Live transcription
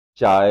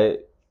चाय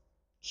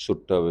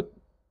सुट्टा विद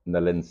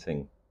नलिन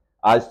सिंह।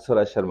 आज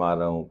थोड़ा शर्मा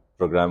रहा हूँ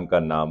प्रोग्राम का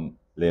नाम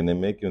लेने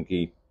में,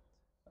 क्योंकि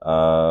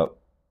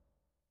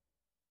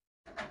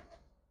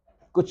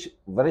कुछ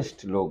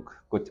वरिष्ठ लोग,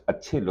 कुछ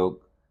अच्छे लोग,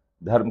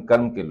 धर्म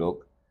कर्म के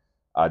लोग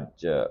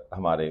आज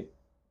हमारे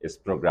इस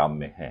प्रोग्राम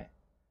में हैं।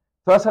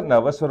 थोड़ा सा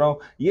नर्वस हो रहा हूँ।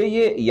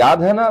 ये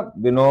याद है ना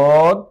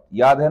विनोद,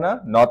 याद है ना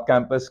नॉर्थ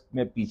कैंपस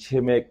में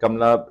पीछे में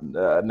कमला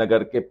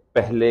नगर के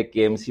पहले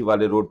केएमसी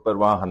वाले रोड पर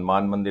वहां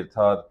हनुमान मंदिर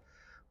था, और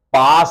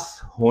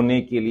पास होने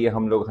के लिए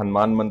हम लोग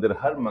हनुमान मंदिर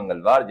हर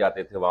मंगलवार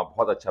जाते थे। वहां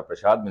बहुत अच्छा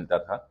प्रसाद मिलता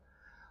था,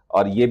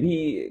 और ये भी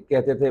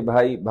कहते थे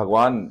भाई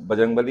भगवान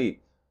बजरंगबली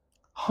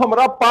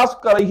हमरा पास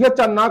करइए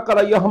चाहे ना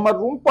करइए, हमर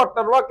रूम पर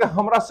टरवा के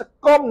हमरा से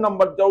कम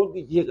नंबर जरूर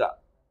दीजिएगा।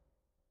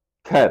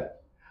 खैर,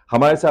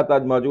 हमारे साथ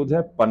आज मौजूद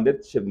है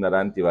पंडित शिव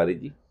नारायण तिवारी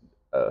जी।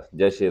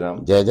 जय श्री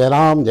राम। जय जय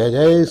राम, जय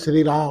जय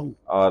श्री राम।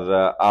 और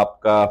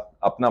आपका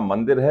अपना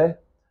मंदिर है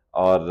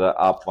और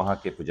आप वहां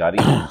के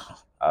पुजारी हैं।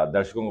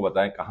 दर्शकों को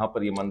बताएं कहां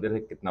पर ये मंदिर है,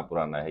 कितना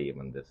पुराना है ये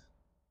मंदिर?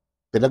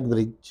 तिलक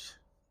ब्रिज,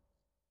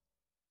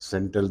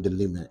 सेंट्रल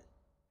दिल्ली में,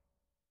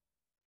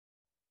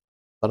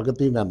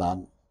 प्रगति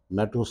मैदान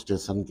मेट्रो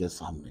स्टेशन के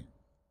सामने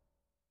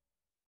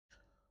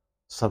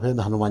सफेद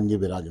हनुमान जी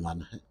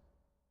विराजमान है,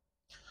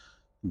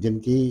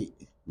 जिनकी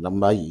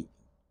लंबाई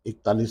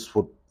 41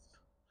 फुट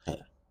है।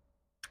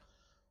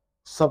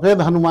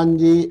 सफेद हनुमान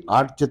जी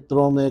 8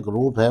 चित्रों में एक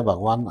रूप है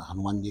भगवान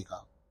हनुमान जी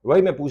का।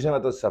 वही मैं पूछना,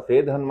 तो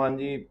सफेद हनुमान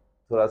जी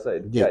थोड़ा सा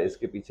क्या,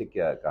 इसके पीछे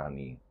क्या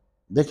कहानी है?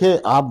 देखिए,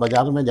 आप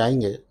बाजार में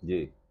जाएंगे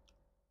जी,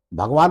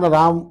 भगवान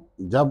राम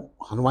जब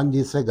हनुमान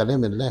जी से गले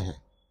मिल रहे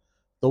हैं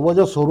तो वो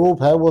जो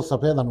स्वरूप है वो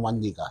सफेद हनुमान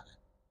जी का है।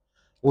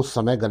 उस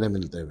समय गले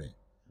मिलते हुए,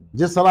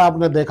 जिस तरह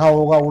आपने देखा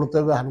होगा, उड़ते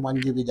हुए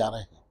हनुमान जी भी जा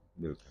रहे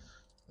हैं,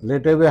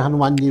 लेटे हुए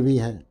हनुमान जी भी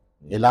हैं।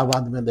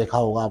 इलाहाबाद में देखा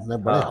होगा आपने,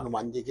 बड़े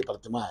हनुमान जी की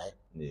प्रतिमा है,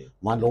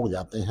 वहां लोग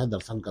जाते हैं,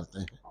 दर्शन करते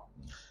हैं।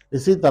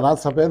 इसी तरह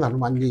सफेद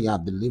हनुमान जी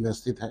यहाँ दिल्ली में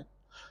स्थित है,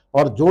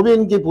 और जो भी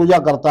इनकी पूजा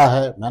करता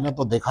है, मैंने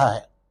तो देखा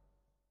है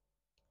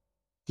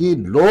कि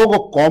लोग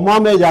कोमा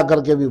में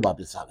जाकर के भी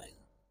वापिस आ गए।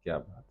 क्या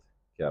बात,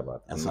 क्या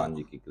बात, हनुमान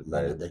जी की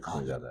कृपा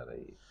देखा ज्यादा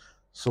रही।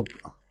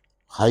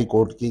 हाई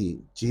कोर्ट की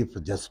चीफ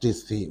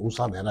जस्टिस थी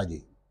उषा मेहरा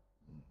जी,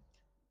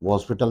 वो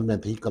हॉस्पिटल में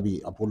थी, कभी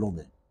अपोलो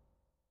में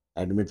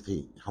एडमिट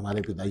थी।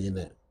 हमारे पिताजी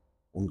ने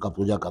उनका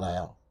पूजा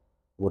कराया,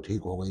 वो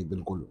ठीक हो गई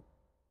बिल्कुल।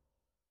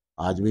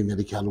 आज भी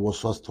मेरे ख्याल वो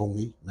स्वस्थ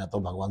होंगी। मैं तो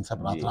भगवान से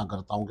प्रार्थना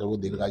करता हूँ कि वो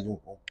दीर्घायु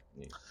हो।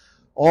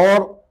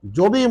 और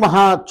जो भी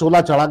वहाँ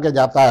चोला चढ़ा के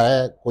जाता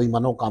है, कोई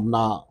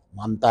मनोकामना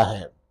मानता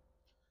है।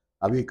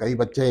 अभी कई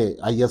बच्चे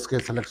आईएएस के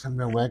सिलेक्शन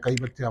में हुए हैं, कई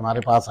बच्चे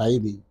हमारे पास आए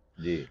भी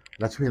जी।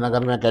 लक्ष्मी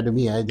नगर में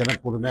एकेडमी है,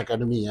 जनकपुर में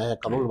एकेडमी है,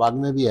 करोल बाग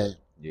में भी है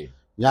जी।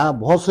 यहाँ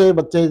बहुत से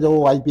बच्चे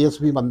जो आईपीएस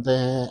भी बनते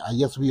हैं,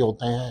 आईएएस भी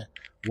होते हैं,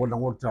 वो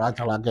नंबर चढ़ा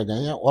चढ़ा के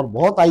गए हैं, और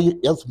बहुत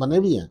आईएएस बने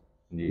भी हैं।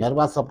 मेरे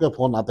पास सबके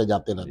फोन आते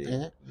जाते रहते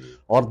हैं।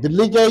 और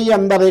दिल्ली के ही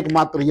अंदर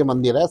एकमात्र ये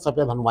मंदिर है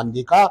सफेद हनुमान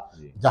जी का,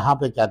 जहाँ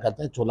पे क्या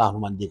कहते हैं, चोला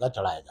हनुमान जी का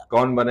चढ़ाया जाता है।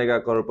 कौन बनेगा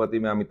करोड़पति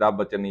में अमिताभ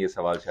बच्चन ने ये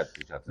सवाल शायद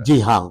पूछा था। जी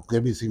हाँ,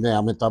 केबीसी में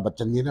अमिताभ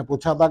बच्चन जी ने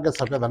पूछा था कि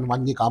सफेद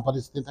हनुमान जी कहाँ पर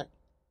स्थित है।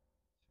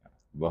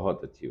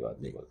 बहुत अच्छी बात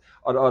है।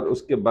 और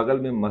उसके बगल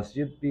में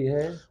मस्जिद भी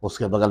है।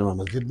 उसके बगल में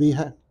मस्जिद भी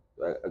है।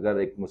 अगर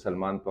एक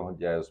मुसलमान पहुंच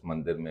जाए उस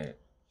मंदिर में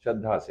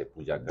श्रद्धा से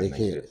पूजा करने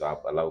के लिए, तो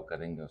आप अलाउ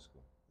करेंगे उसको?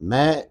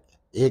 मैं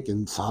एक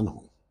इंसान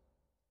हूं,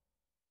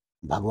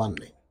 भगवान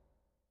नहीं।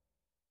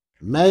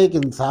 मैं एक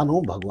इंसान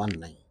हूं, भगवान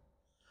नहीं,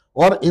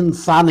 और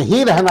इंसान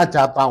ही रहना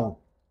चाहता हूं,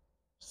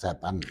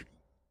 शैतान नहीं।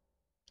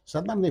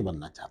 शैतान नहीं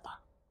बनना चाहता,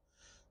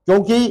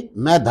 क्योंकि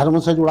मैं धर्म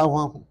से जुड़ा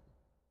हुआ हूं,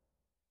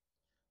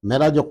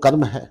 मेरा जो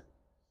कर्म है।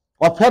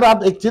 और फिर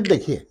आप एक चीज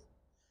देखिए,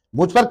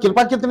 मुझ पर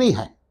कृपा कितनी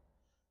है।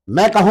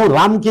 मैं कहूं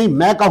राम की,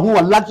 मैं कहूं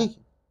अल्लाह की,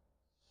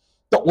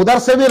 तो उधर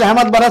से भी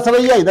रहमत बरस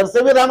रही है, इधर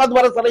से भी रहमत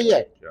बरस रही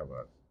है। क्या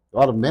बात।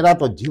 और मेरा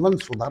तो जीवन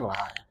सुधर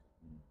रहा है।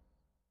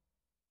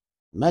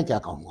 मैं क्या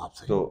कहूं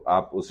आपसे। तो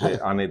आप उसे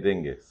आने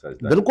देंगे?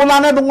 बिल्कुल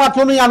आने दूंगा,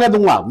 क्यों नहीं आने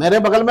दूंगा। मेरे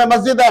बगल में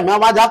मस्जिद है, मैं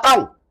वहां जाता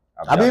हूं।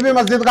 अभी भी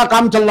मस्जिद का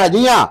काम चल रहा है।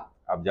 जी हाँ,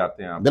 आप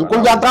जाते हैं?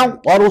 बिल्कुल जाता हूं,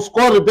 और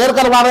उसको रिपेयर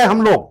करवा रहे हैं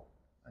हम लोग।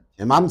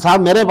 इमाम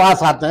साहब मेरे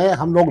पास आते हैं,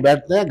 हम लोग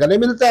बैठते हैं, गले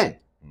मिलते हैं।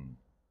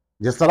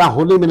 जिस तरह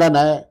होली मिलन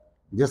है,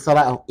 जिस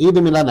तरह ईद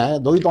मिलन है,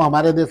 दो ही तो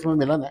हमारे देश में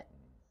मिलन है।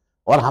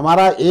 और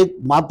हमारा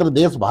एकमात्र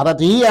देश भारत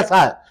ही ऐसा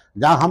है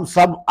जहां हम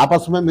सब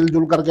आपस में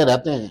मिलजुल करके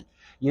रहते हैं।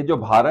 ये जो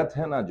भारत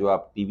है ना, जो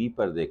आप टीवी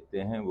पर देखते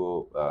हैं,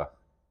 वो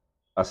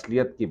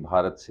असलियत की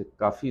भारत से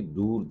काफी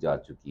दूर जा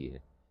चुकी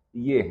है।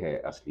 ये है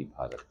असली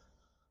भारत।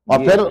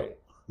 और फिर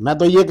मैं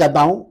तो ये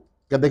कहता हूं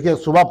कि देखिए,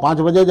 सुबह 5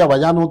 बजे जब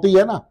अजान होती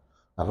है ना,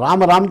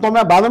 राम राम तो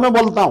मैं बाद में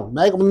बोलता हूं,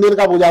 मैं एक मंदिर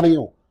का पुजारी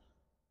हूं,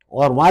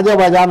 और वहां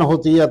जब अजान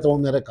होती है तो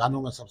मेरे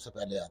कानों में सबसे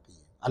पहले आती है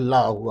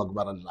अल्लाह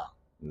अकबर, अल्लाह।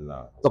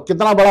 तो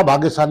कितना बड़ा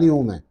भाग्यशाली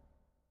हूं मैं।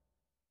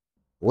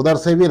 उधर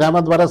से भी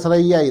रहमत बरस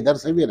रही है, इधर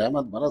से भी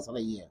रहमत बरस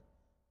रही है,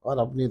 और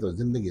अपनी तो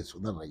जिंदगी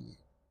सुधर रही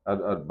है।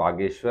 और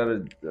बागेश्वर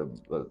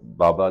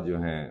बाबा जो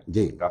हैं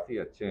जी, काफी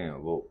अच्छे हैं,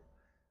 वो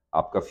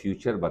आपका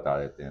फ्यूचर बता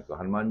देते हैं। तो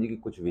हनुमान जी की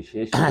कुछ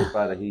विशेष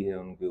कृपा रही है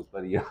उनके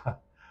ऊपर, या?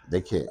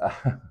 देखिए,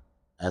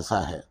 ऐसा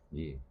है,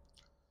 जी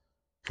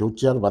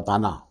फ्यूचर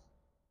बताना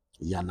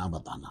या ना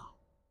बताना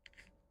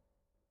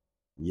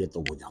ये तो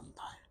वो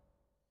जानता है।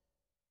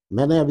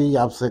 मैंने अभी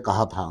आपसे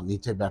कहा था,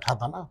 नीचे बैठा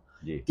था ना,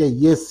 जी कि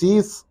ये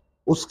शीश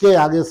उसके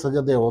आगे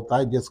सजदे होता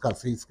है जिसका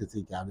शीश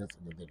किसी के आगे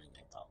सजदे नहीं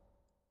होता।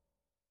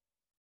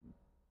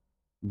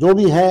 जो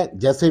भी है,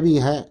 जैसे भी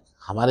है,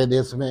 हमारे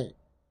देश में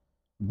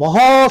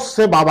बहुत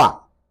से बाबा,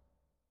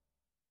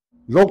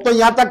 लोग तो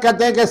यहां तक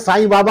कहते हैं कि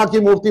साईं बाबा की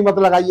मूर्ति मत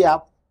लगाइए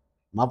आप,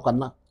 माफ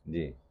करना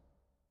जी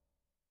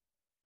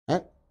है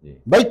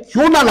जी भाई,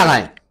 क्यों ना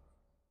लगाएं,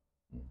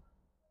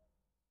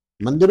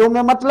 मंदिरों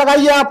में मत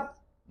लगाइए आप।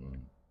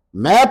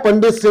 मैं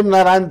पंडित शिव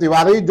नारायण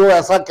तिवारी जो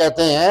ऐसा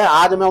कहते हैं,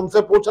 आज मैं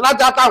उनसे पूछना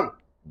चाहता हूं,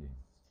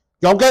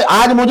 क्योंकि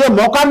आज मुझे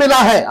मौका मिला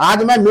है,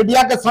 आज मैं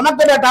मीडिया के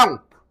समक्ष बैठा हूं।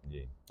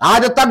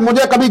 आज तक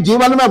मुझे कभी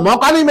जीवन में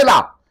मौका नहीं मिला,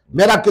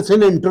 मेरा किसी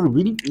ने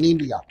इंटरव्यू नहीं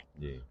लिया।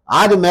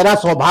 आज मेरा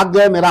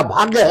सौभाग्य है, मेरा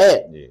भाग्य है,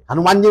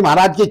 हनुमान जी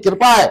महाराज की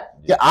कृपा है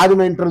कि आज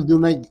मैं इंटरव्यू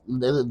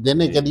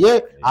देने के लिए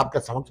आपके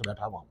समक्ष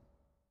बैठा हुआ हूं।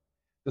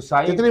 तो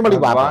साईं कितनी बड़ी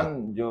बात भगवान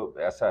है। जो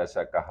ऐसा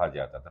ऐसा कहा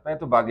जाता था, मैं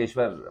तो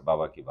बागेश्वर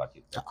बाबा की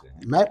बातचीत करते हैं।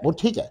 मैं वो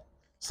ठीक है,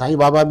 साईं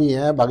बाबा भी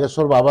हैं,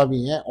 बागेश्वर बाबा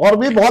भी हैं, और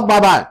भी बहुत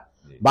बाबा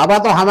है। बाबा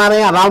तो हमारे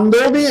यहाँ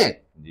रामदेव भी हैं।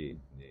 जी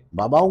जी,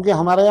 बाबाओं की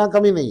हमारे यहाँ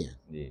कमी नहीं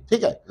है।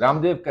 ठीक है,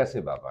 रामदेव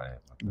कैसे बाबा है?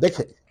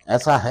 देखिए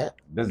ऐसा है,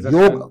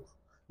 योग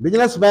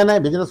बिजनेसमैन है,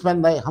 बिजनेसमैन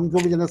नहीं, हम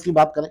क्यों बिजनेस की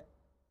बात करें।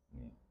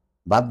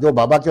 बात जो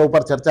बाबा के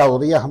ऊपर चर्चा हो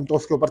रही है, हम तो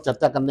उसके ऊपर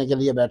चर्चा करने के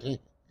लिए बैठे हैं।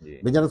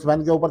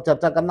 बिजनेसमैन के ऊपर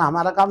चर्चा करना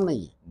हमारा काम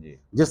नहीं है।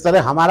 जिस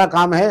तरह हमारा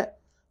काम है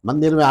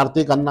मंदिर में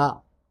आरती करना,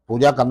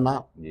 पूजा करना।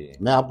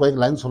 मैं आपको एक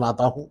लाइन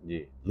सुनाता हूं,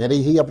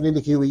 मेरी ही अपनी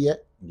लिखी हुई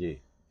है।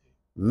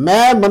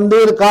 मैं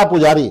मंदिर का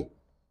पुजारी,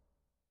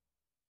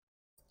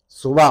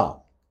 सुबह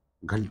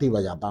घंटी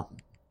बजाता हूं।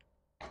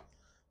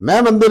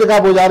 मैं मंदिर का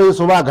पुजारी,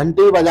 सुबह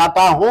घंटी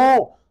बजाता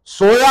हूं,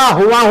 सोया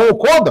हुआ हूं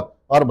खुद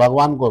और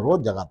भगवान को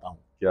रोज जगाता हूं।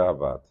 क्या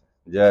बात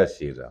है, जय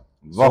श्री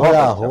राम।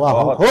 सोया हुआ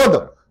हूं खुद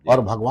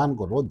और भगवान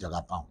को रोज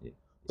जगाता हूं।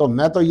 तो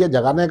मैं तो ये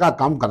जगाने का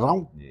काम कर रहा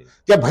हूं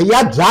कि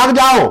भैया जाग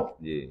जाओ।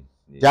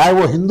 चाहे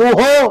वो हिंदू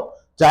हो,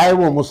 चाहे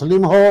वो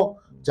मुस्लिम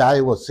हो, चाहे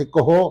वो सिख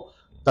हो।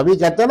 तभी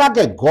कहते हैं ना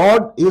कि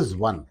गॉड इज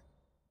वन।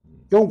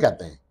 क्यों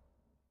कहते हैं,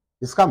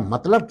 इसका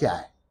मतलब क्या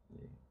है?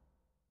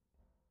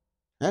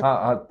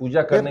 हाँ,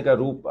 पूजा करने का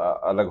रूप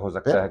अलग हो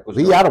सकता है कुछ।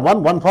 We are one,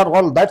 one for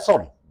all, that's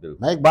all.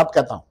 मैं एक बात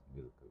कहता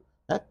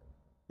हूं,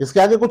 इसके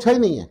आगे कुछ है ही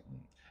नहीं है।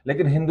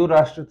 लेकिन हिंदू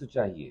राष्ट्र तो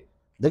चाहिए।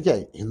 देखिए,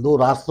 हिंदू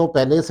राष्ट्र तो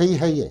पहले से ही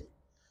है।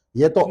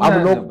 ये तो अब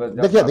लोग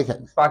देखिए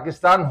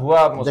पाकिस्तान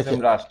हुआ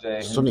मुस्लिम राष्ट्र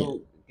है, सुनिए,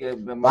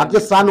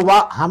 पाकिस्तान हुआ,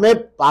 हमें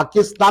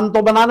पाकिस्तान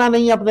तो बनाना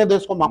नहीं है अपने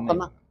देश को, माफ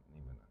करना,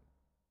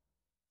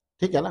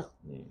 ठीक है ना।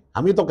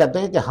 हम ही तो कहते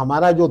हैं कि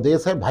हमारा जो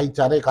देश है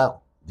भाईचारे का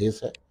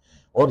देश है,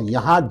 और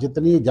यहाँ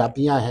जितनी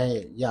जातियां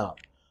हैं या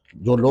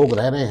जो लोग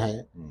रह रहे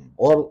हैं,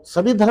 और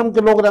सभी धर्म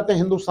के लोग रहते हैं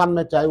हिंदुस्तान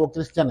में, चाहे वो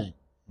क्रिश्चियन है,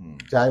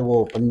 चाहे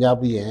वो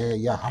पंजाबी है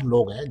या हम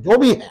लोग हैं, जो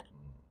भी हैं,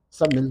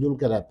 सब मिलजुल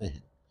के रहते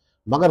हैं।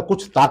 मगर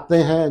कुछ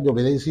ताकतें हैं, जो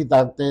विदेशी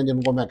ताकतें हैं,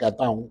 जिनको मैं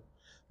कहता हूं,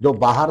 जो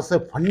बाहर से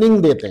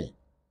फंडिंग देते हैं,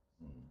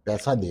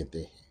 पैसा देते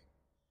हैं,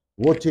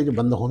 वो चीज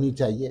बंद होनी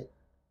चाहिए।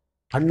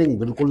 फंडिंग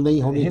बिल्कुल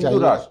नहीं होनी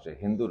चाहिए।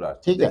 हिंदू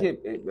राष्ट्र देखिए,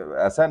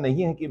 ऐसा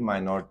नहीं है कि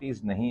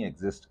माइनॉरिटीज नहीं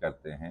एग्जिस्ट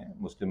करते हैं,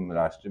 मुस्लिम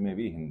राष्ट्र में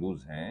भी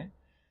हिंदूज हैं,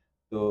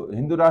 तो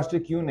हिंदू राष्ट्र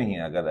क्यों नहीं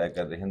है?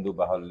 अगर हिंदू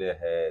बाहुल्य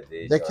है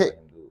देश, देखिए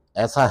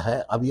ऐसा है,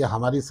 अब ये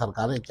हमारी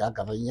सरकारें क्या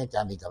कर रही हैं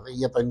क्या नहीं कर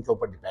रही, ये तो इनके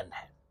ऊपर डिपेंड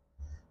है।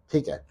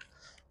 ठीक है,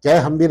 चाहे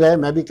हम भी रहे,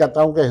 मैं भी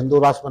कहता हूं कि हिंदू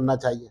राष्ट्र बनना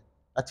चाहिए,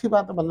 अच्छी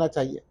बात है, बनना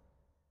चाहिए।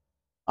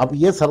 अब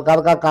ये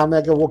सरकार का काम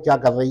है कि वो क्या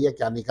कर रही है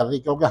क्या नहीं कर रही,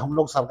 क्योंकि हम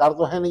लोग सरकार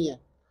तो है नहीं है,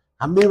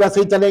 हम भी वैसे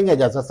ही चलेंगे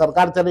जैसे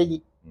सरकार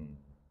चलेगी।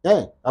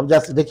 है, अब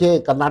जैसे देखिए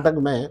कर्नाटक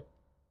में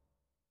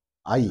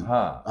आई,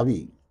 हाँ,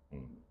 अभी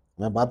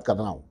मैं बात कर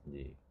रहा हूँ,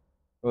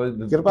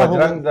 कृपा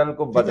बजरंग दल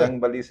को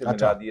बजरंग बली से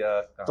मिला दिया,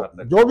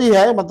 तो जो भी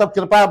है, मतलब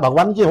कृपा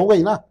भगवान की हो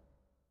गई ना,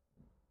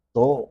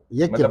 तो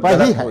ये कृपा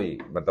ही है।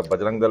 मतलब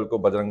बजरंग दल को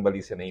बजरंग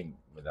बली से नहीं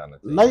मिलाना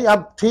चाहिए। नहीं,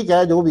 अब ठीक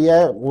है, जो भी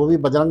है, वो भी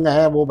बजरंग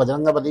है, वो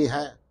बजरंग बली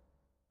है,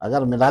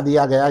 अगर मिला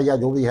दिया गया या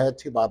जो भी है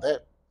अच्छी बात है।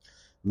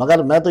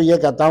 मगर मैं तो ये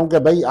कहता हूं कि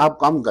भाई आप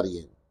काम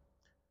करिए।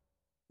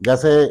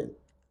 जैसे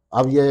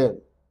अब ये,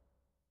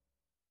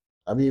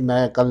 अभी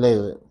मैं कल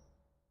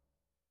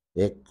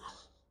एक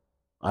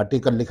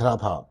आर्टिकल लिख रहा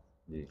था,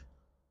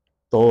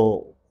 तो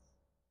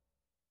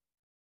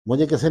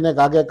मुझे किसी ने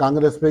कहा कि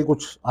कांग्रेस पे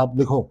कुछ आप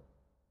लिखो।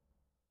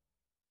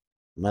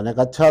 मैंने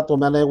कहा अच्छा, तो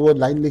मैंने वो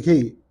लाइन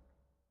लिखी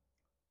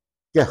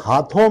कि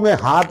हाथों में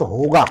हाथ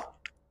होगा,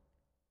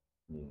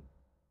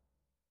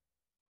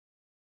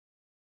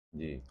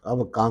 जी,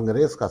 अब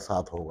कांग्रेस का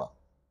साथ होगा।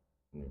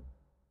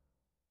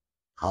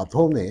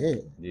 हाथों में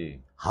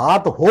जी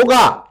हाथ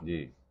होगा,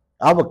 जी,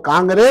 अब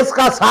कांग्रेस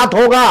का साथ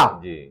होगा।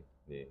 जी,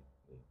 जी,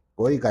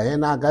 कोई कहे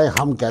ना कहे,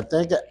 हम कहते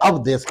हैं कि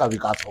अब देश का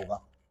विकास होगा।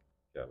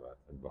 क्या बात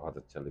है, बहुत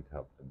अच्छा लिखा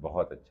आपने,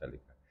 बहुत अच्छा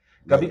लिखा।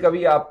 कभी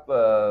कभी आप,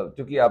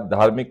 क्योंकि आप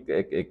धार्मिक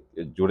एक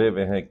जुड़े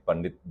हुए हैं, एक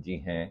पंडित जी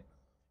हैं,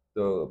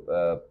 तो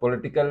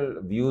पॉलिटिकल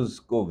व्यूज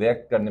को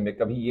व्यक्त करने में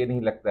कभी ये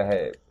नहीं लगता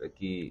है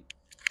कि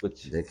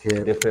कुछ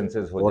देखिए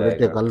डिफरेंसेस हो जाएगा?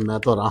 पॉलिटिकल मैं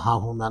तो रहा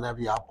हूँ, मैंने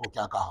अभी आपको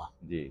क्या कहा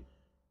जी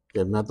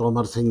कि मैं तो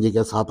अमर सिंह जी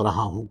के साथ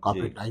रहा हूँ,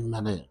 काफी जी टाइम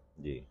मैंने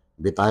जी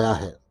बिताया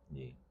है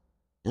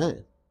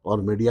जी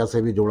और मीडिया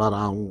से भी जुड़ा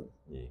रहा हूँ।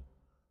 जी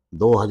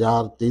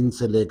 2003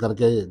 से लेकर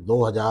के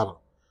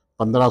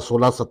 2015,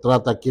 16, 17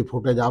 तक की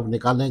फुटेज आप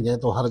निकालेंगे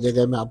तो हर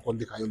जगह मैं आपको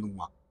दिखाई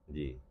दूंगा,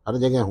 जी हर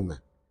जगह हूं मैं।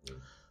 जी।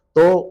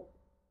 तो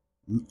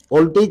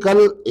पॉलिटिकल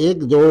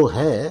एक जो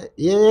है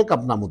ये एक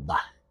अपना मुद्दा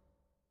है।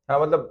 हाँ,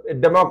 मतलब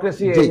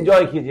डेमोक्रेसी जी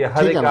एंजॉय कीजिए,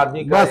 हर ठीक है एक ना,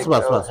 आदमी का बस एक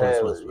बस बस है।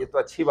 बस बस ये बस तो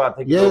अच्छी बात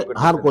है कि ये लोगों को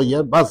हर कोई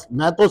है। बस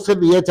मैं तो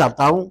सिर्फ ये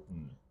चाहता हूं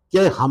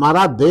कि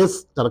हमारा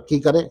देश तरक्की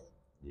करे,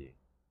 जी।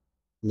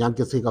 यहाँ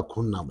किसी का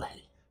खून ना बहे।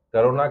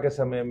 कोरोना के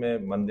समय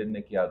में मंदिर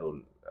ने क्या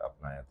रोल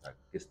अपनाया था,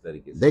 किस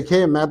तरीके से?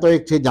 देखिए मैं तो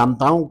एक चीज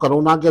जानता हूं,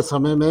 कोरोना के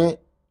समय में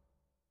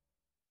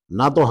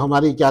ना तो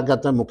हमारी क्या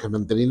कहते हैं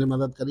मुख्यमंत्री ने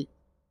मदद करी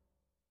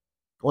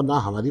और ना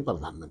हमारी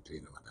प्रधानमंत्री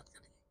ने मदद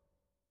करी।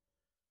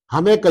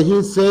 हमें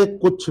कहीं से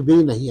कुछ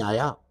भी नहीं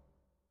आया।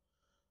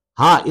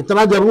 हाँ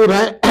इतना जरूर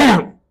है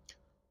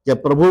कि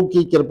प्रभु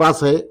की कृपा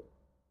से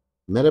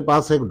मेरे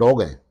पास एक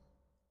डॉग है,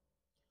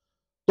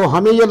 तो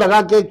हमें ये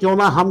लगा कि क्यों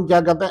ना हम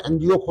क्या कहते हैं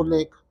एनजीओ खोल लें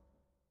एक।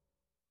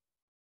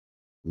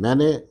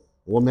 मैंने,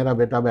 वो मेरा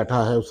बेटा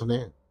बैठा है,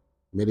 उसने,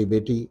 मेरी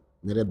बेटी,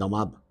 मेरे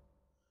दामाद,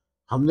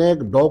 हमने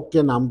एक डॉग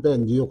के नाम पे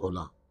एनजीओ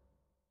खोला,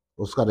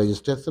 उसका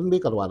रजिस्ट्रेशन भी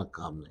करवा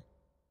रखा हमने।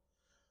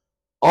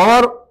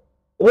 और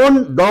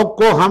उन डॉग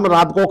को हम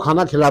रात को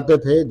खाना खिलाते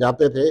थे,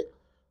 जाते थे,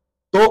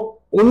 तो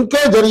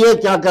उनके जरिए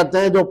क्या कहते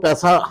हैं जो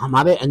पैसा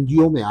हमारे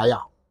एनजीओ में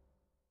आया,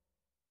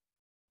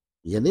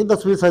 ये नहीं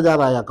 10-20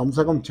 हजार आया, कम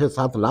से कम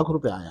 6-7 लाख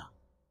रुपए आया।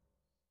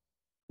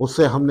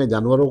 उससे हमने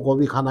जानवरों को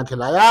भी खाना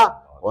खिलाया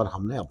और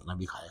हमने अपना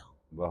भी खाया।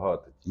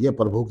 बहुत ये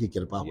प्रभु की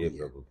कृपा ये हुई है,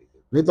 प्रभु की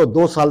कृपा। नहीं तो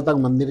 2 साल तक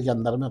मंदिर के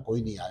अंदर में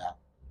कोई नहीं आया।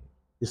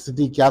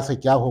 स्थिति क्या से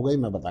क्या हो गई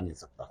मैं बता नहीं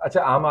सकता।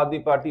 अच्छा, आम आदमी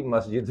पार्टी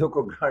मस्जिदों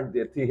को ग्रांट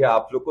देती है,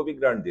 आप लोग को भी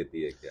ग्रांट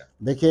देती है क्या?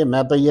 देखिए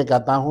मैं तो ये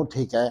कहता हूं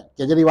ठीक है,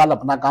 केजरीवाल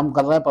अपना काम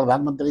कर रहे हैं,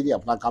 प्रधानमंत्री जी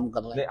अपना काम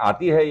कर रहे नहीं, हैं।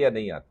 आती है या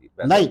नहीं आती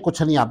पैसा? नहीं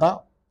कुछ नहीं आता।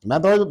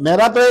 मैं तो,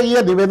 मेरा तो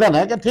ये निवेदन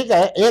है कि ठीक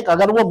है, एक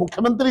अगर वो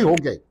मुख्यमंत्री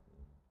होके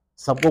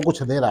सबको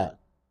कुछ दे रहा है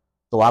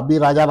तो आप भी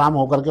राजा राम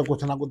होकर के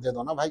कुछ ना कुछ दे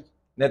दो ना भाई।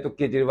 नहीं तो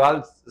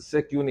केजरीवाल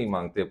से क्यों नहीं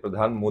मांगते,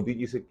 प्रधान मोदी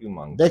जी से क्यों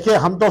मांगते? देखिए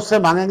हम तो उससे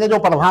मांगेंगे जो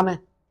प्रधान है।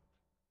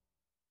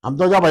 हम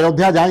तो जब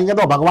अयोध्या जाएंगे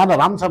तो भगवान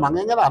राम से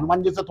मांगेंगे ना,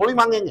 हनुमान जी से थोड़ी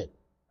मांगेंगे।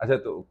 अच्छा,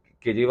 तो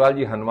केजरीवाल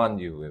जी हनुमान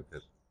जी हुए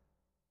फिर?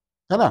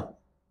 है ना,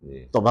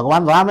 जी। तो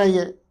भगवान राम है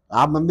ये।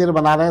 आप मंदिर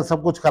बना रहे हैं,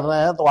 सब कुछ कर रहे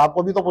हैं, तो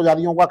आपको भी तो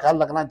पुजारियों का ख्याल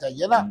रखना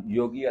चाहिए ना।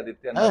 योगी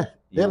आदित्यनाथ,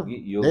 फिर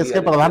योगी देश के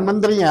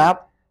प्रधानमंत्री हैं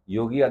आप।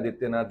 योगी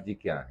आदित्यनाथ जी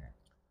क्या हैं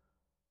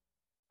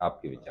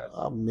आपके विचार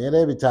से? अब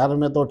मेरे विचार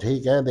में तो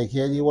ठीक है,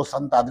 देखिए जी वो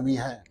संत आदमी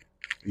हैं,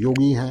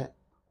 योगी हैं,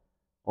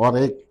 और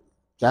एक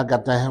क्या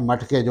कहते हैं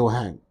मठ के जो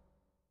हैं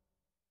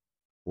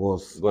वो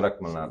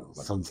गोरखनाथ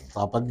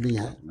संस्थापक भी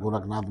हैं,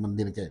 गोरखनाथ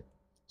मंदिर के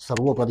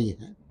सर्वोपरि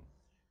हैं,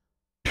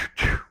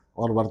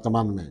 और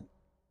वर्तमान में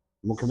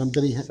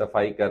मुख्यमंत्री हैं।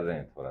 सफाई कर रहे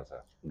हैं, थोड़ा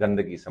सा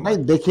गंदगी समाज।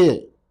 नहीं देखिए,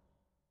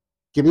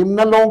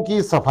 क्रिमिनलों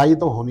की सफाई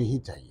तो होनी ही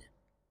चाहिए,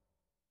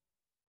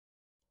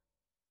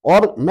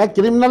 और मैं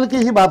क्रिमिनल की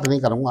ही बात नहीं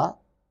करूंगा।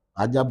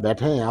 आज जब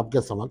बैठे हैं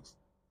आपके समक्ष,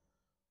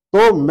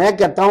 तो मैं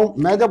कहता हूं,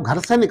 मैं जब घर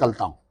से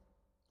निकलता हूं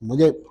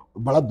मुझे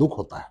बड़ा दुख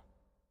होता है।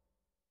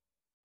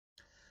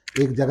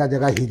 एक जगह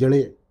जगह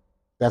हिजड़े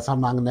पैसा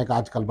मांगने का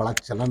आजकल बड़ा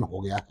चलन हो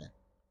गया है।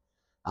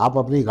 आप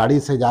अपनी गाड़ी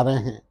से जा रहे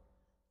हैं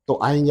तो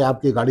आएंगे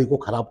आपकी गाड़ी को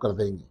खराब कर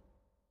देंगे।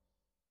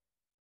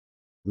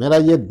 मेरा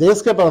ये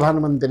देश के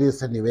प्रधानमंत्री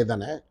से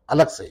निवेदन है,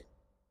 अलग से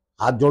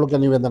हाथ जोड़ के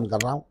निवेदन कर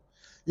रहा हूं,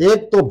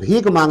 एक तो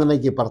भीख मांगने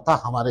की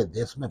प्रथा हमारे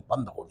देश में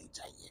बंद होनी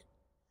चाहिए।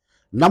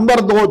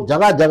 नंबर 2,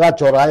 जगह जगह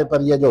चौराहे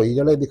पर ये जो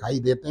हिजड़े दिखाई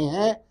देते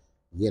हैं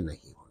ये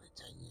नहीं होने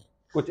चाहिए।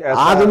 कुछ ऐसा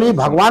आदमी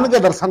भगवान के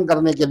दर्शन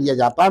करने के लिए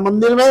जाता है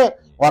मंदिर में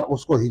और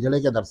उसको हिजड़े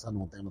के दर्शन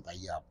होते हैं,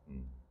 बताइए आप।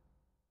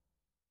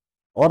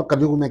 और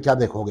कलयुग में क्या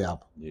देखोगे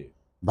आप?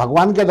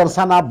 भगवान के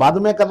दर्शन आप बाद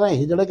में कर रहे हैं,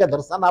 हिजड़े के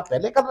दर्शन आप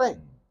पहले कर रहे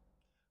हैं।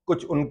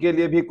 कुछ उनके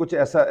लिए भी कुछ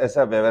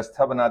ऐसा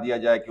व्यवस्था बना दिया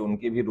जाए कि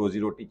उनकी भी रोजी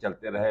रोटी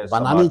चलते रहे।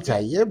 बनानी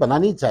चाहिए,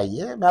 बनानी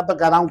चाहिए। मैं तो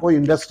कह रहा हूं कोई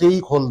इंडस्ट्री ही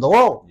खोल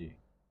दो,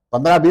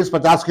 15, 20,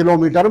 50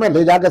 किलोमीटर में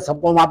ले जाके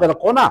सबको वहां पे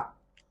रखो ना,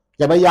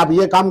 कि भाई आप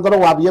ये काम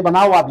करो, आप ये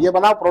बनाओ, आप ये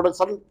बनाओ,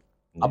 प्रोडक्शन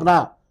अपना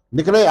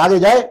निकले, आगे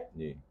जाए।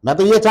 मैं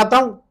तो ये चाहता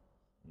हूं,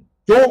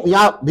 क्यों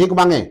यहाँ भीख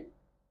मांगे?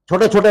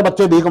 छोटे छोटे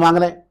बच्चे भीख मांग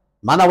रहे हैं।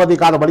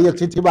 मानवाधिकार बड़ी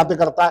अच्छी अच्छी बातें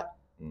करता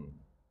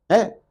है,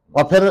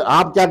 और फिर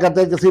आप क्या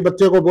कहते हैं, किसी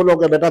बच्चे को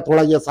बोलोगे बेटा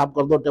थोड़ा ये साफ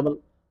कर दो टेबल,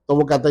 तो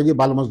वो कहते हैं जी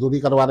बाल मजदूरी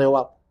करवा रहे हो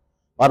आप।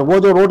 और वो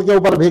जो रोड के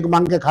ऊपर भीख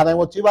मांग के खा रहे हैं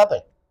वो अच्छी बात है?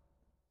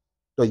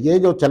 तो ये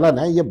जो चलन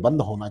है ये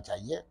बंद होना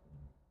चाहिए,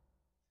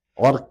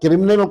 और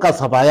क्रिमिनल का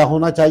सफाया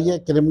होना चाहिए।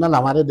 क्रिमिनल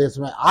हमारे देश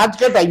में आज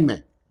के टाइम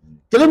में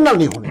क्रिमिनल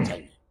नहीं होने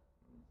चाहिए।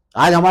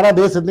 आज हमारा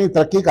देश इतनी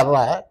तरक्की कर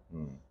रहा है,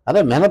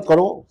 अरे मेहनत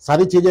करो,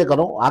 सारी चीजें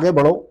करो, आगे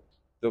बढ़ो।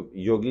 तो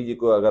योगी जी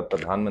को अगर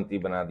प्रधानमंत्री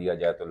बना दिया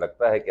जाए तो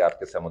लगता है कि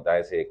आपके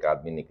समुदाय से एक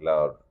आदमी निकला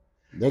और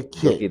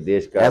देखिए, जो कि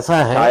देश का ऐसा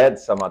है, शायद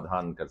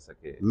समाधान कर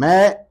सके।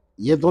 मैं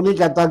ये तो नहीं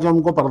कहता कि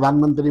उनको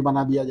प्रधानमंत्री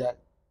बना दिया जाए,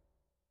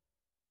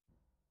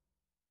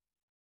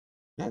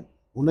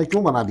 उन्हें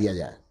क्यों बना दिया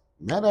जाए,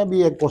 मेरा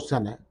भी एक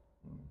क्वेश्चन है।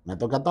 मैं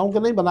तो कहता हूं कि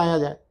नहीं बनाया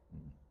जाए,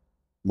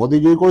 मोदी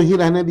जी को ही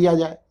रहने दिया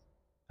जाए।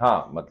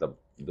 हाँ, मतलब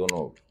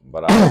दोनों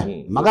बराबर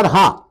ही मगर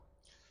हाँ,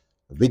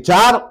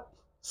 विचार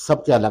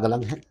सबके अलग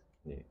अलग हैं,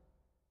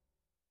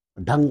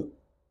 ढंग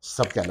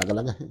सबके अलग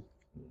अलग हैं।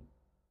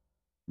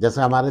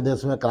 जैसे हमारे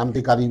देश में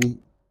क्रांतिकारी भी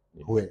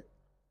हुए,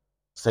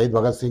 शहीद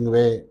भगत सिंह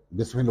हुए,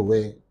 बिस्मिल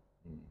हुए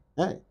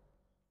हैं,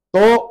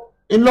 तो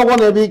इन लोगों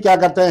ने भी क्या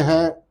कहते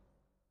हैं,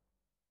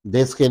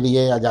 देश के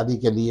लिए, आजादी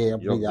के लिए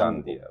अपनी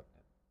जान दिया।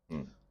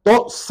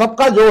 तो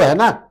सबका जो है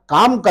ना,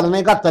 काम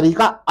करने का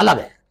तरीका अलग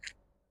है।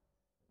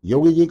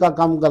 योगी जी का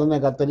काम करने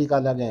का तरीका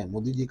अलग है,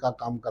 मोदी जी का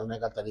काम करने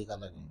का तरीका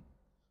अलग है।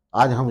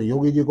 आज हम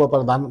योगी जी को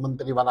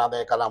प्रधानमंत्री बना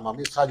दें, कल हम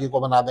अमित शाह जी को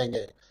बना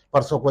देंगे,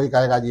 परसों कोई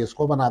कहेगा जी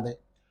इसको बना दें।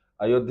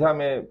 अयोध्या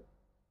में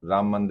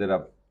राम मंदिर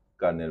अब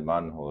का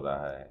निर्माण हो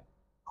रहा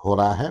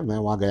है, मैं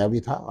वहां गया भी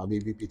था, अभी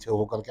भी पीछे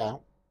होकर के आया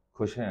हूँ।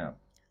 खुश हैं आप?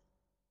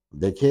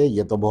 देखिए,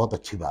 ये तो बहुत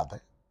अच्छी बात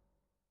है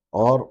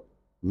और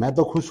मैं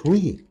तो खुश हुई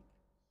ही।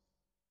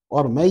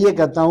 और मैं ये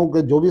कहता हूं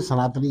कि जो भी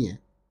सनातनी है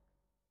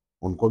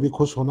उनको भी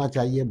खुश होना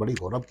चाहिए। बड़ी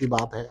गौरव की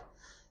बात है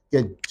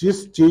कि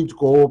जिस चीज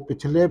को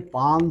पिछले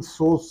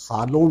 500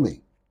 सालों में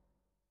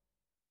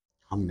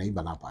हम नहीं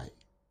बना पाए,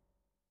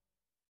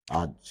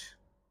 आज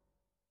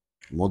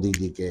मोदी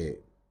जी के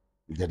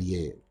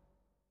जरिए,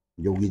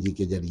 योगी जी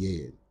के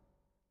जरिए,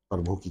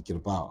 प्रभु की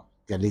कृपा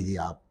कह लीजिए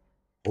आप,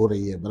 हो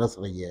रही है, बरस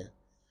रही है।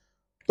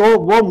 तो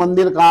वो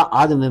मंदिर का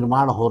आज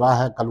निर्माण हो रहा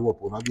है, कल वो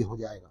पूरा भी हो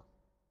जाएगा।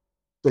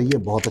 तो ये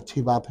बहुत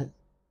अच्छी बात है,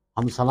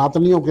 हम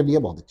सनातनियों के लिए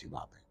बहुत अच्छी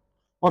बात है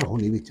और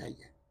होनी भी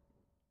चाहिए।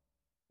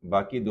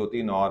 बाकी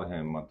 2-3 और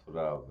हैं,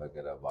 मथुरा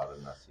वगैरह,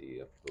 वाराणसी,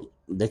 अब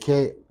तो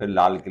देखिए फिर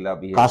लाल किला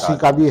भी है, काशी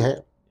का भी है।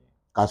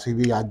 काशी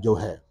भी आज जो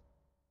है,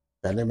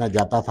 पहले मैं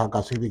जाता था,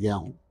 काशी भी गया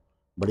हूँ,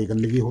 बड़ी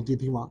गंदगी होती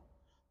थी वहां,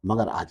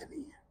 मगर आज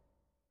नहीं है।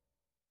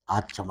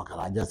 आज चमक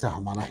रहा है, जैसे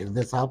हमारा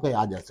हृदय साफ है,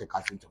 आज ऐसे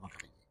काशी चमक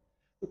रही है।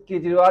 तो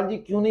केजरीवाल जी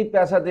क्यों नहीं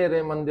पैसा दे रहे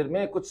हैं मंदिर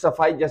में? कुछ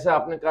सफाई, जैसे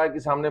आपने कहा कि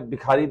सामने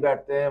भिखारी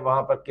बैठते हैं,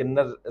 वहां पर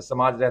किन्नर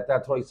समाज रहता है,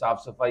 थोड़ी साफ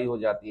सफाई हो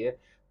जाती है,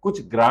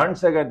 कुछ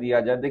ग्रांट्स अगर दिया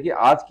जाए। देखिए,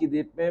 आज की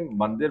डेट में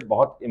मंदिर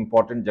बहुत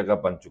इंपॉर्टेंट जगह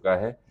बन चुका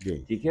है,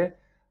 ठीक है।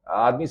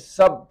 आदमी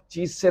सब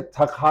चीज से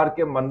थक हार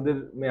के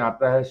मंदिर में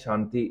आता है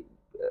शांति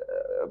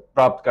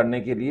प्राप्त करने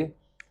के लिए,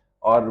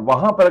 और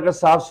वहां पर अगर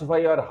साफ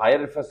सफाई और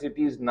हायर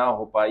फैसिलिटीज ना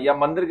हो पाए, या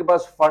मंदिर के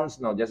पास फंड्स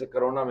ना हो, जैसे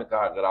कोरोना में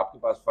कहा, अगर आपके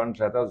पास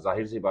फंड्स रहता है तो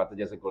जाहिर सी बात है,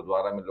 जैसे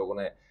गुरुद्वारा में लोगों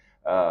ने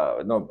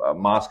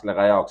मास्क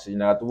लगाया, ऑक्सीजन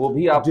लगाया, तो वो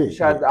भी आप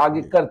शायद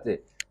आगे करते।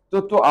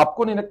 तो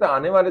आपको नहीं लगता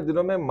आने वाले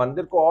दिनों में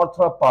मंदिर को और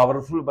थोड़ा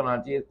पावरफुल बनाना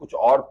चाहिए, कुछ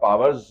और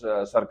पावर्स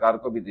सरकार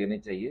को भी देने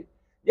चाहिए,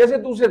 जैसे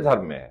दूसरे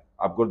धर्म में है?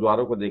 आप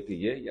गुरुद्वारों को देख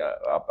लीजिए, या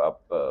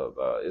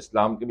आप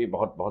इस्लाम के भी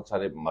बहुत बहुत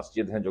सारे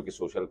मस्जिद हैं जो कि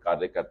सोशल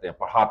कार्य करते हैं,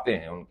 पढ़ाते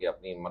हैं, उनकी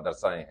अपनी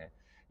मदरसाएं हैं।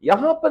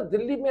 यहाँ पर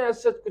दिल्ली में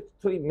ऐसा कुछ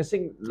थोड़ी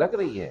मिसिंग लग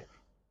रही है।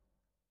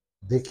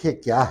 देखिए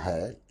क्या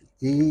है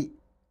कि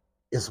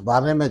इस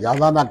बारे में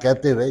ज्यादा ना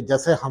कहते हुए,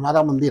 जैसे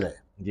हमारा मंदिर है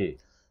जी,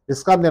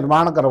 इसका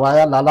निर्माण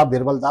करवाया लाला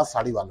बिरबल दास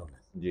साड़ी वालों ने।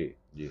 जी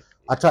जी।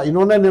 अच्छा,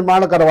 इन्होंने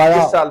निर्माण करवाया,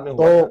 किस साल में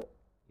हुआ तो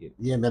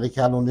ये मेरे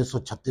ख्याल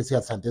 1936 या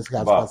 37 के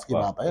आसपास की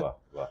बात है,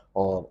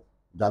 और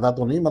ज्यादा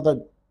तो नहीं,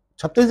 मतलब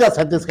 36 या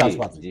 37 के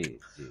आसपास।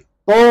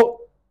 तो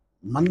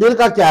मंदिर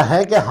का क्या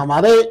है कि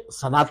हमारे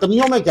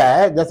सनातनियों में क्या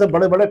है, जैसे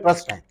बड़े बड़े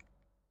ट्रस्ट हैं,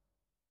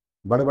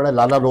 बड़े बड़े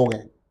लाला लोग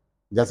हैं,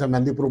 जैसे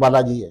मेहंदीपुर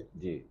बालाजी है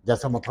जी,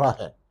 जैसे मथुरा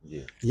है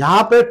जी,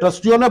 यहाँ पे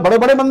ट्रस्टियों ने बड़े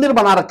बड़े मंदिर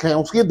बना रखे हैं,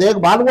 उसकी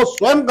देखभाल वो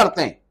स्वयं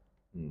करते हैं।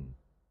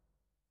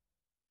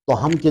 तो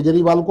हम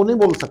केजरीवाल को नहीं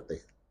बोल सकते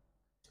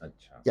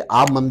अच्छा कि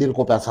आप मंदिर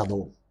को पैसा दो,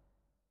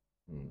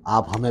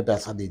 आप हमें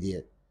पैसा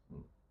दीजिए।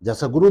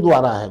 जैसे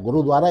गुरुद्वारा है,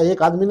 गुरुद्वारा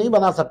एक आदमी नहीं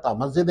बना सकता,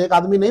 मस्जिद एक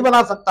आदमी नहीं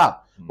बना सकता,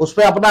 उस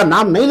पर अपना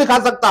नाम नहीं लिखा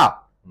सकता,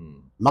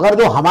 मगर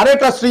जो हमारे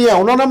ट्रस्टी है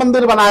उन्होंने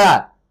मंदिर बनाया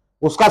है,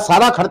 उसका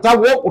सारा खर्चा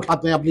वो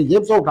उठाते हैं, अपनी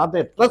जेब से उठाते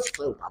हैं, ट्रस्ट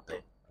से उठाते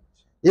हैं।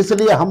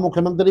 इसलिए हम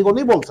मुख्यमंत्री को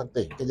नहीं बोल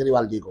सकते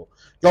केजरीवाल जी को,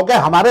 क्योंकि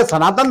हमारे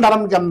सनातन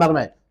धर्म के अंदर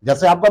में,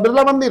 जैसे आपका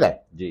बिरला मंदिर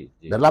है जी,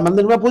 बिरला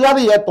मंदिर में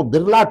पुजारी है, तो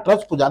बिरला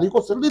ट्रस्ट पुजारी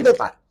को सैलरी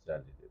देता है,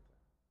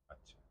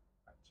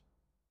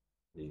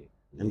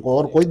 इनको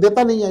और कोई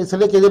देता नहीं है,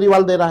 इसलिए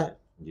केजरीवाल दे रहा है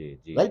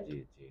जी, राइट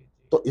जी,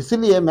 तो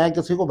इसीलिए मैं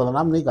किसी को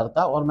बदनाम नहीं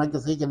करता और मैं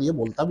किसी के लिए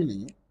बोलता भी नहीं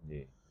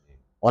हूँ,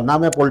 और ना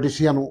मैं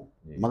पॉलिटिशियन हूँ।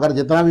 मगर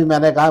जितना भी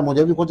मैंने कहा,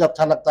 मुझे भी कुछ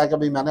अच्छा लगता है कि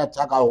भाई मैंने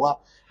अच्छा कहा होगा।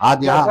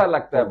 आज यहाँ अच्छा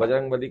लगता है,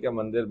 बजरंगबली के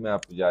मंदिर में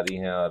आप पुजारी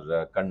हैं,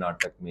 और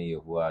कर्नाटक में ये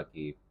हुआ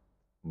कि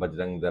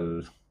बजरंग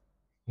दल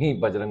ही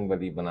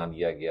बजरंगबली बना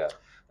दिया गया।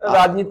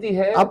 राजनीति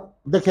है। अब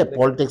देखिए,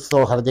 पॉलिटिक्स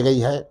तो हर जगह ही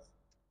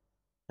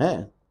है।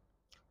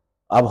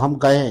 अब हम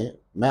कहें,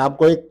 मैं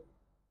आपको एक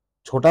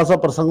छोटा सा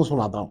प्रसंग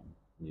सुनाता हूं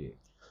जी,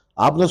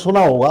 आपने सुना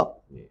होगा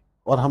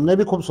और हमने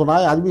भी खूब सुना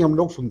है, आज भी हम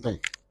लोग सुनते हैं।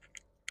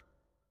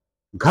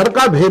 घर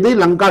का भेदी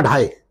लंका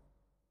ढाए,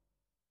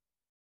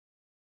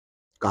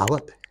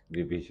 कहावत है,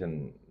 विभीषण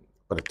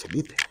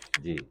प्रचलित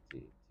है जी जी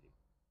जी।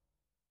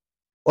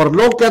 और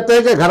लोग कहते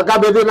हैं कि घर का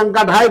बेदी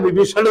लंका ढाए,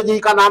 विभीषण जी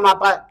का नाम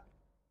आता है।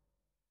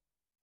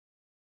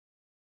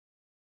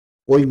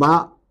 कोई मां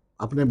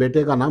अपने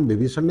बेटे का नाम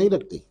विभीषण नहीं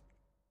रखती।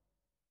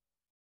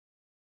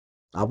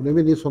 आपने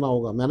भी नहीं सुना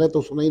होगा, मैंने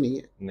तो सुना ही नहीं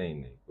है। नहीं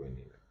नहीं, कोई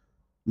नहीं।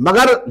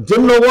 मगर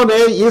जिन लोगों ने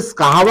इस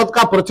कहावत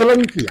का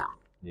प्रचलन किया,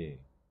 जी।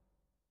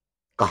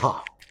 कहा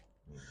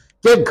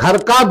कि घर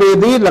का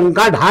बेदी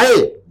लंका ढाए,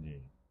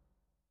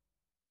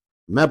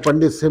 मैं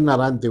पंडित शिव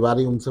नारायण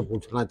तिवारी उनसे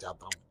पूछना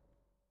चाहता हूं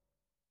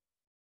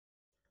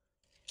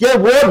कि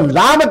वो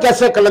नाम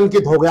कैसे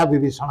कलंकित हो गया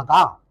विभीषण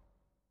का,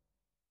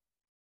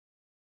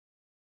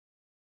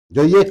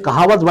 जो ये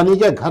कहावत बनी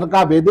कि घर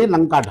का बेदी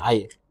लंका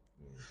ढाए,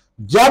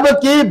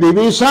 जबकि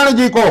विभीषण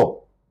जी को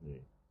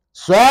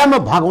स्वयं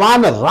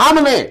भगवान राम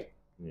ने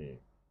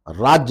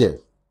राज्य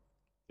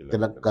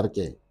तिलक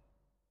करके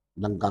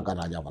लंका का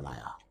राजा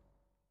बनाया।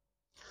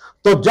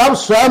 तो जब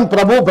स्वयं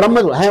प्रभु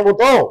ब्रह्म हैं, वो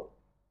तो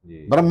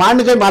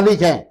ब्रह्मांड के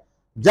मालिक हैं,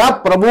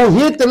 जब प्रभु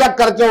ही तिलक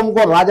करके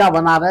उनको राजा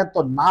बना रहे,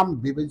 तो नाम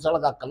विभीषण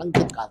का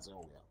कलंकित कहां से हो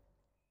गया?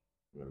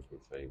 बिल्कुल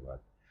सही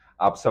बात।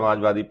 आप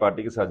समाजवादी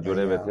पार्टी के साथ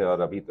जुड़े हुए थे,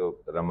 और अभी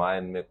तो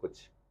रामायण में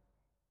कुछ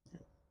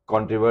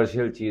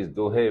कंट्रोवर्शियल चीज,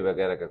 दोहे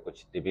वगैरह का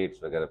कुछ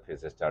डिबेट्स वगैरह फिर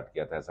से स्टार्ट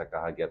किया था। ऐसा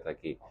कहा गया था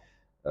कि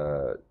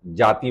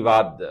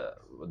जातिवाद,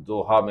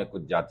 दोहा में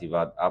कुछ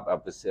जातिवाद।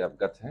 आप इससे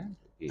अवगत हैं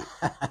कि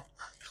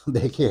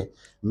देखिए,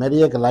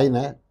 मेरी एक लाइन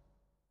है,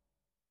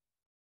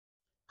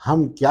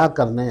 हम क्या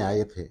करने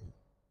आए थे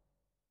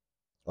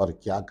और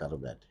क्या कर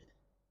बैठे।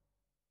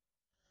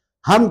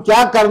 हम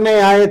क्या करने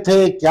आए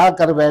थे, क्या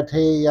कर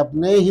बैठे,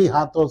 अपने ही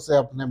हाथों से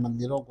अपने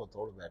मंदिरों को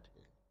तोड़ बैठे।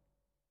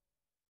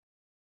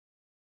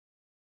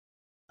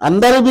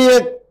 अंदर भी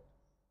एक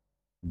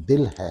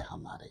दिल है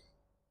हमारे,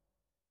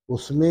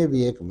 उसमें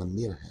भी एक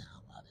मंदिर है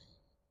हमारे,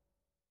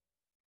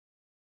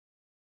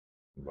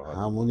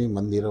 हम उन्हीं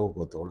मंदिरों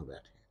को तोड़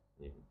बैठे।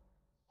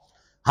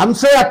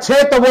 हमसे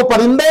अच्छे तो वो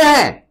परिंदे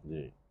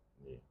हैं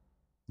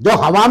जो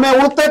हवा में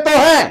उड़ते तो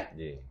हैं,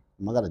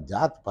 मगर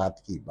जात पात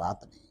की बात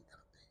नहीं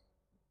करते,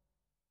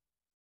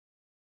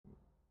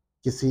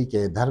 किसी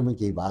के धर्म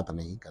की बात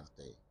नहीं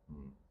करते।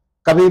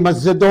 कभी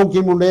मस्जिदों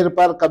की मुंडेर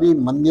पर, कभी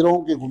मंदिरों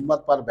की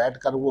गुंबद पर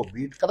बैठकर वो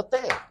बीट करते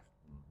हैं,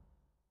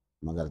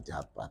 मगर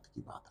जात पात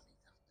की बात नहीं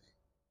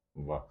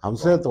करते।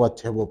 हमसे तो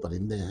अच्छे वो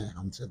परिंदे हैं,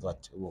 हमसे तो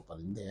अच्छे वो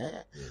परिंदे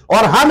हैं,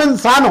 और हम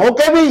इंसान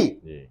होके भी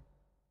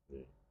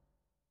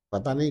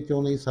पता नहीं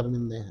क्यों नहीं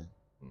शर्मिंदे हैं।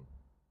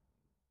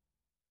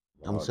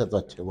 हमसे तो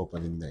अच्छे वो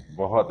परिंदे हैं।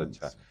 बहुत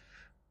अच्छा।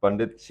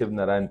 पंडित शिव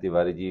नारायण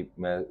तिवारी जी,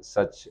 मैं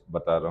सच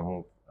बता रहा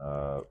हूँ,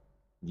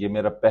 ये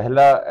मेरा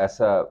पहला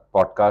ऐसा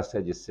पॉडकास्ट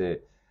है जिससे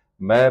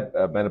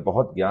मैंने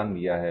बहुत ज्ञान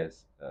लिया है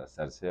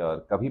सर से,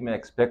 और कभी मैं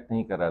एक्सपेक्ट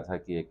नहीं कर रहा था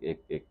कि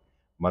एक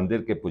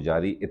मंदिर के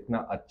पुजारी इतना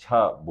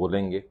अच्छा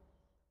बोलेंगे,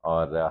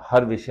 और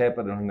हर विषय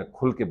पर उन्होंने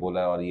खुल के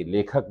बोला, और ये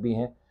लेखक भी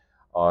हैं,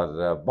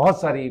 और बहुत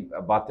सारी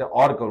बातें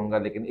और करूंगा,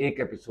 लेकिन एक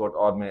एपिसोड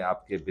और मैं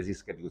आपके बिजी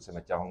स्केड्यूल से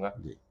मैं चाहूँगा,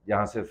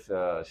 जहाँ सिर्फ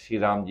श्री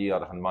राम जी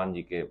और हनुमान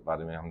जी के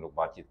बारे में हम लोग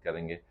बातचीत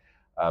करेंगे।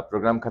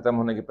 प्रोग्राम खत्म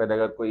होने के पहले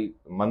अगर कोई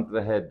मंत्र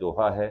है,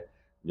 दोहा है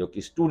जो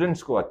कि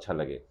स्टूडेंट्स को अच्छा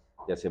लगे,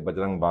 जैसे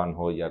बजरंग बाण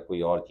हो या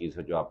कोई और चीज़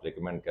हो जो आप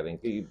रिकमेंड करें,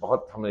 कि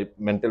बहुत हमें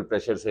मेंटल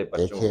प्रेशर से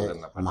बच्चों को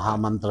करना पड़ता है।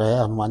 महामंत्र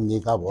है हनुमान जी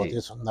का, बहुत ही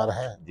सुंदर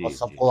है, और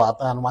सबको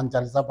आता है। हनुमान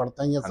चालीसा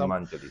पढ़ते हैं ये सब।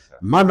 हनुमान चालीसा।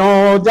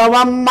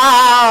 मनोजवम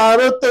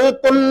मारुति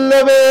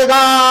तुल्य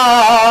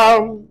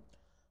वेगाम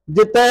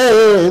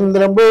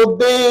जितेंद्र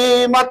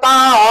बुद्धिमताम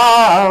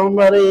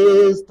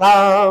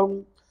वरिष्ठाम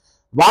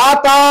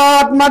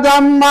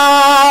वातात्मजं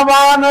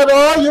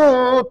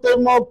वानरोयूथ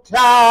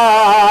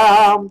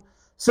मुख्याम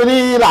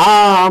श्री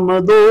राम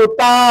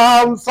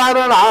दूताम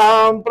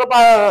शरणाम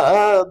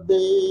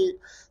प्रपद्ये,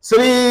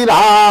 श्री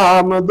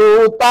राम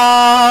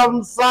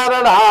दूताम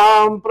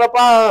शरणाम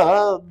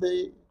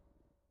प्रपद्ये।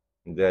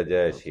 जय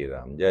जय श्री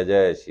राम, जय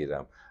जय श्री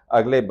राम।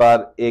 अगले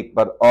बार एक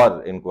बार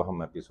और इनको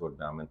हम एपिसोड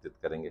में आमंत्रित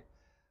करेंगे।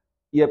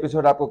 ये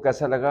एपिसोड आपको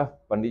कैसा लगा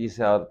पंडित जी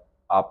से, और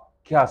आप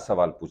क्या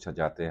सवाल पूछना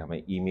चाहते हैं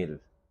हमें ईमेल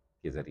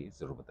के जरिए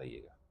जरूर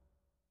बताइएगा।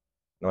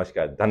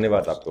 नमस्कार,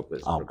 धन्यवाद आपको।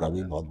 आपका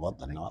भी बहुत बहुत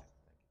धन्यवाद।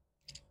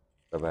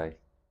 Bye bye.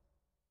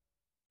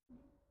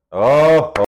 ओह